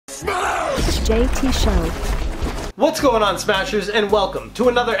JT Show. What's going on, Smashers, and welcome to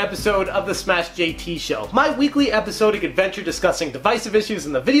another episode of the Smash JT Show, my weekly episodic adventure discussing divisive issues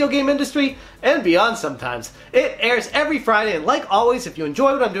in the video game industry and beyond sometimes. It airs every Friday, and like always, if you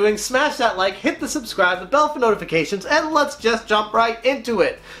enjoy what I'm doing, smash that like, hit the subscribe, the bell for notifications, and let's just jump right into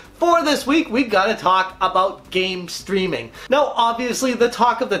it. For this week, we gotta talk about game streaming. Now, obviously, the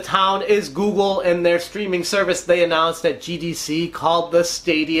talk of the town is Google and their streaming service they announced at GDC called the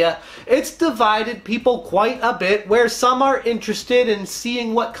Stadia. It's divided people quite a bit, where some are interested in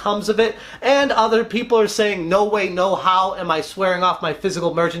seeing what comes of it, and other people are saying, no way, no how am I swearing off my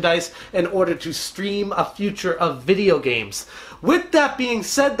physical merchandise in order to stream a future of video games. With that being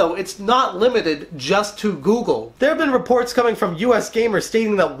said, though, it's not limited just to Google. There have been reports coming from US gamers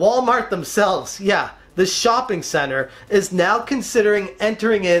stating that Walmart themselves, the shopping center, is now considering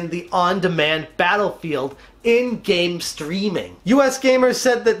entering in the on-demand battlefield in game streaming. US gamers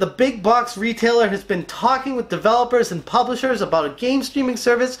said that the big box retailer has been talking with developers and publishers about a game streaming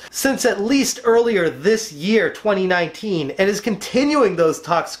service since at least earlier this year, 2019, and is continuing those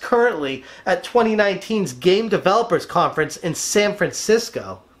talks currently at 2019's Game Developers Conference in San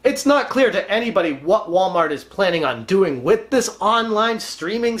Francisco. It's not clear to anybody what Walmart is planning on doing with this online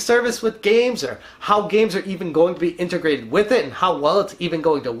streaming service with games, or how games are even going to be integrated with it and how well it's even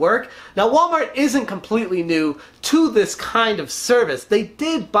going to work. Now, Walmart isn't completely new to this kind of service. They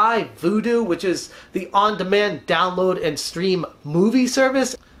did buy Vudu, which is the on-demand download and stream movie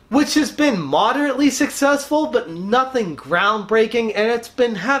service, which has been moderately successful, but nothing groundbreaking, and it's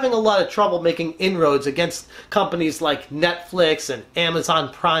been having a lot of trouble making inroads against companies like Netflix and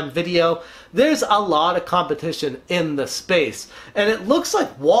Amazon Prime Video. There's a lot of competition in the space, and it looks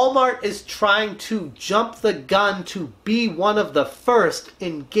like Walmart is trying to jump the gun to be one of the first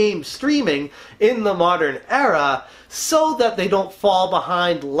in game streaming in the modern era, so that they don't fall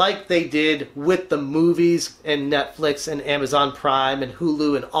behind like they did with the movies and Netflix and Amazon Prime and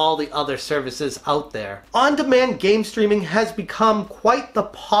Hulu and all the other services out there. On-demand game streaming has become quite the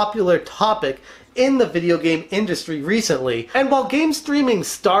popular topic in the video game industry recently. And while game streaming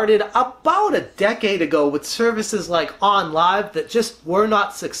started about a decade ago with services like OnLive that just were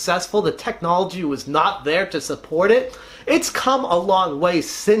not successful, the technology was not there to support it, it's come a long way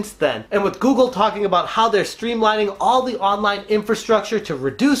since then. And with Google talking about how they're streamlining all the online infrastructure to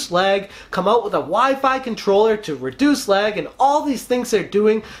reduce lag, come out with a Wi-Fi controller to reduce lag, and all these things they're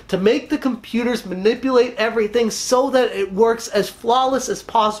doing to make the computers manipulate everything so that it works as flawless as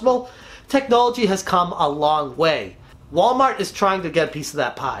possible, technology has come a long way. Walmart is trying to get a piece of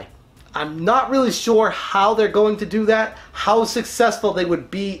that pie. I'm not really sure how they're going to do that, how successful they would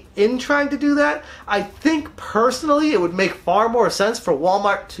be in trying to do that. I think personally it would make far more sense for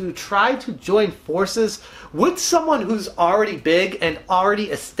Walmart to try to join forces with someone who's already big and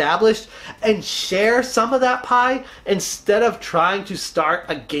already established and share some of that pie instead of trying to start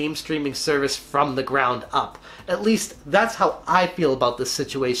a game streaming service from the ground up. At least that's how I feel about this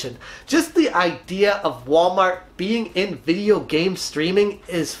situation. Just the idea of Walmart being in video game streaming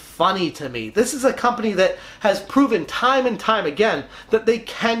is funny to me. This is a company that has proven time and time again that they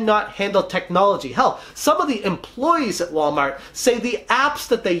cannot handle technology. Hell, some of the employees at Walmart say the apps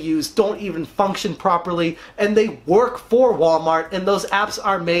that they use don't even function properly, and they work for Walmart, and those apps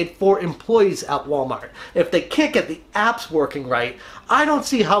are made for employees at Walmart. If they can't get the apps working right, I don't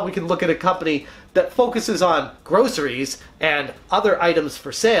see how we can look at a company that focuses on groceries and other items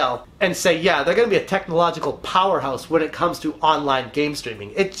for sale and say, yeah, they're going to be a technological powerhouse when it comes to online game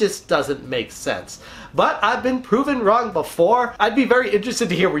streaming. It just doesn't make sense. But I've been proven wrong before. I'd be very interested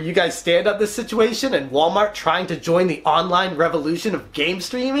to hear where you guys stand on this situation and Walmart trying to join the online revolution of game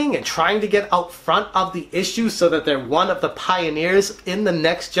streaming and trying to get out front of the issue so that they're one of the pioneers in the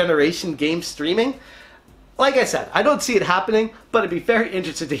next generation game streaming. Like I said, I don't see it happening, but I'd be very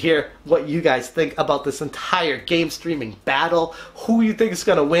interested to hear what you guys think about this entire game streaming battle, who you think is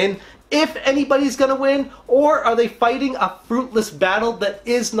going to win, if anybody's going to win, or are they fighting a fruitless battle that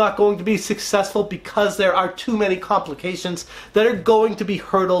is not going to be successful because there are too many complications that are going to be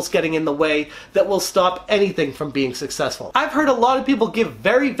hurdles getting in the way that will stop anything from being successful. I've heard a lot of people give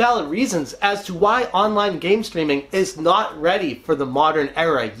very valid reasons as to why online game streaming is not ready for the modern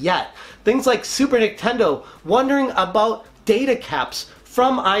era yet. Things like Super Nintendo wondering about data caps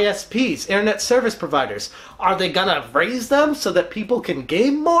from ISPs, internet service providers. Are they gonna raise them so that people can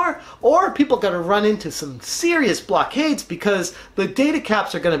game more? Or are people gonna run into some serious blockades because the data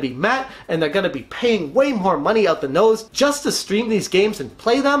caps are gonna be met and they're gonna be paying way more money out the nose just to stream these games and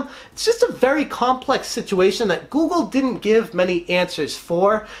play them? It's just a very complex situation that Google didn't give many answers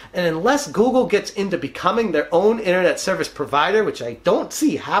for, and unless Google gets into becoming their own internet service provider, which I don't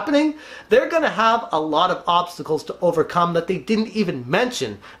see happening, they're gonna have a lot of obstacles to overcome that they didn't even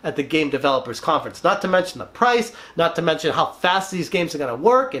mention at the Game Developers Conference. Not to mention the price, not to mention how fast these games are going to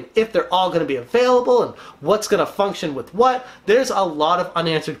work, and if they're all going to be available, and what's going to function with what. There's a lot of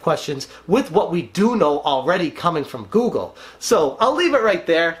unanswered questions with what we do know already coming from Google. So I'll leave it right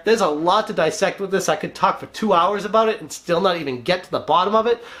there. There's a lot to dissect with this. I could talk for 2 hours about it and still not even get to the bottom of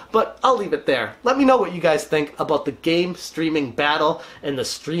it, but I'll leave it there. Let me know what you guys think about the game streaming battle and the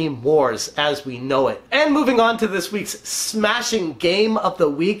stream wars as we know it. And moving on to this week's smashing game of the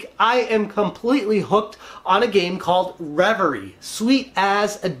week, I am completely hooked on a game called Reverie, Sweet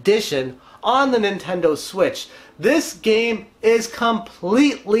As Edition on the Nintendo Switch. This game is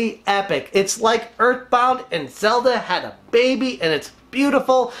completely epic. It's like Earthbound and Zelda had a baby, and it's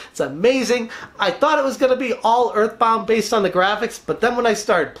beautiful, it's amazing. I thought it was going to be all Earthbound based on the graphics, but then when I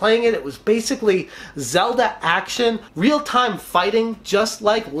started playing it, it was basically Zelda action, real-time fighting, just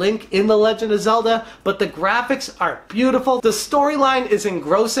like Link in The Legend of Zelda, but the graphics are beautiful, the storyline is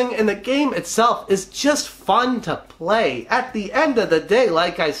engrossing, and the game itself is just fun to play. At the end of the day,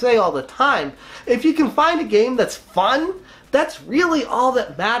 like I say all the time, if you can find a game that's fun, that's really all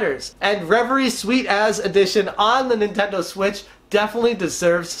that matters. And Reverie Sweet As Edition on the Nintendo Switch definitely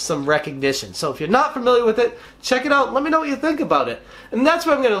deserves some recognition. So if you're not familiar with it, check it out. Let me know what you think about it. And that's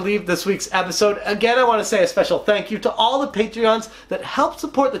where I'm going to leave this week's episode. Again, I want to say a special thank you to all the Patreons that help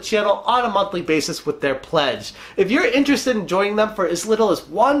support the channel on a monthly basis with their pledge. If you're interested in joining them for as little as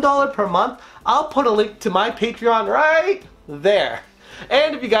 $1 per month, I'll put a link to my Patreon right there.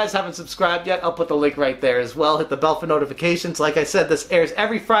 And if you guys haven't subscribed yet, I'll put the link right there as well. Hit the bell for notifications. Like I said, this airs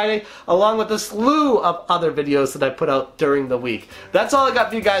every Friday, along with a slew of other videos that I put out during the week. That's all I got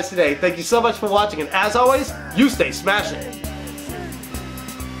for you guys today. Thank you so much for watching, and as always, you stay smashing.